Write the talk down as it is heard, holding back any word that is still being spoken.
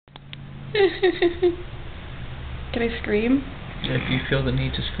Can I scream? If you feel the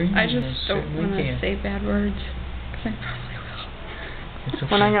need to scream, I just don't want to say bad words. Because I probably will. It's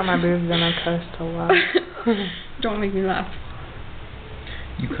okay. When I got my boobs done, I cussed a lot. Don't make me laugh.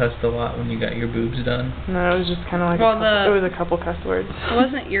 You cussed a lot when you got your boobs done? No, it was just kind of like it was a couple cuss words. It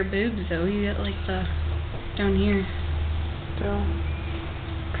wasn't your boobs though. You got like the down here. Still.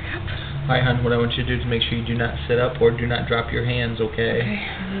 Crap. Alright, hon, what I want you to do is make sure you do not sit up or do not drop your hands, okay?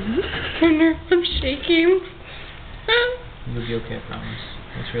 Okay. I'm shaking. You'll be okay, I promise.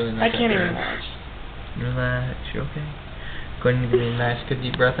 It's really not I that can't bad. even watch. Relax, you okay? Go ahead and give me a nice, good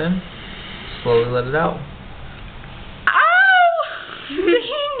deep breath in. Slowly let it out. Ow!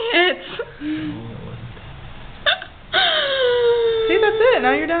 Dang it! See, that's it.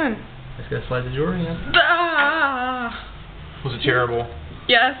 Now you're done. Just gotta slide the jewelry in. Ah! Was it terrible?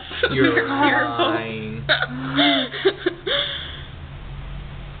 Yes. You're terrible. lying.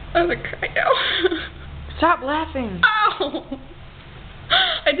 I'm gonna cry now. Stop laughing. Ow!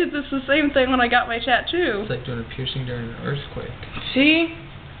 I did the same thing when I got my tattoo. It's like doing a piercing during an earthquake. See?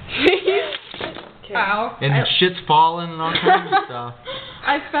 Ow. And shit's falling and all kinds of stuff.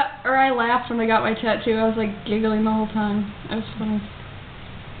 I laughed when I got my tattoo. I was like giggling the whole time. It was funny.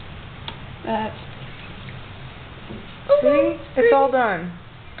 See? It's all done.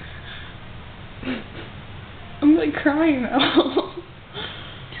 I'm like crying now.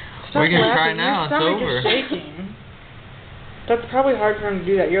 We're gonna laughing. cry now. It's Your stomach over. is shaking. That's probably hard for him to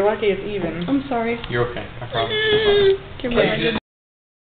do that. You're lucky it's even. I'm sorry. You're okay. I promise. Give me a good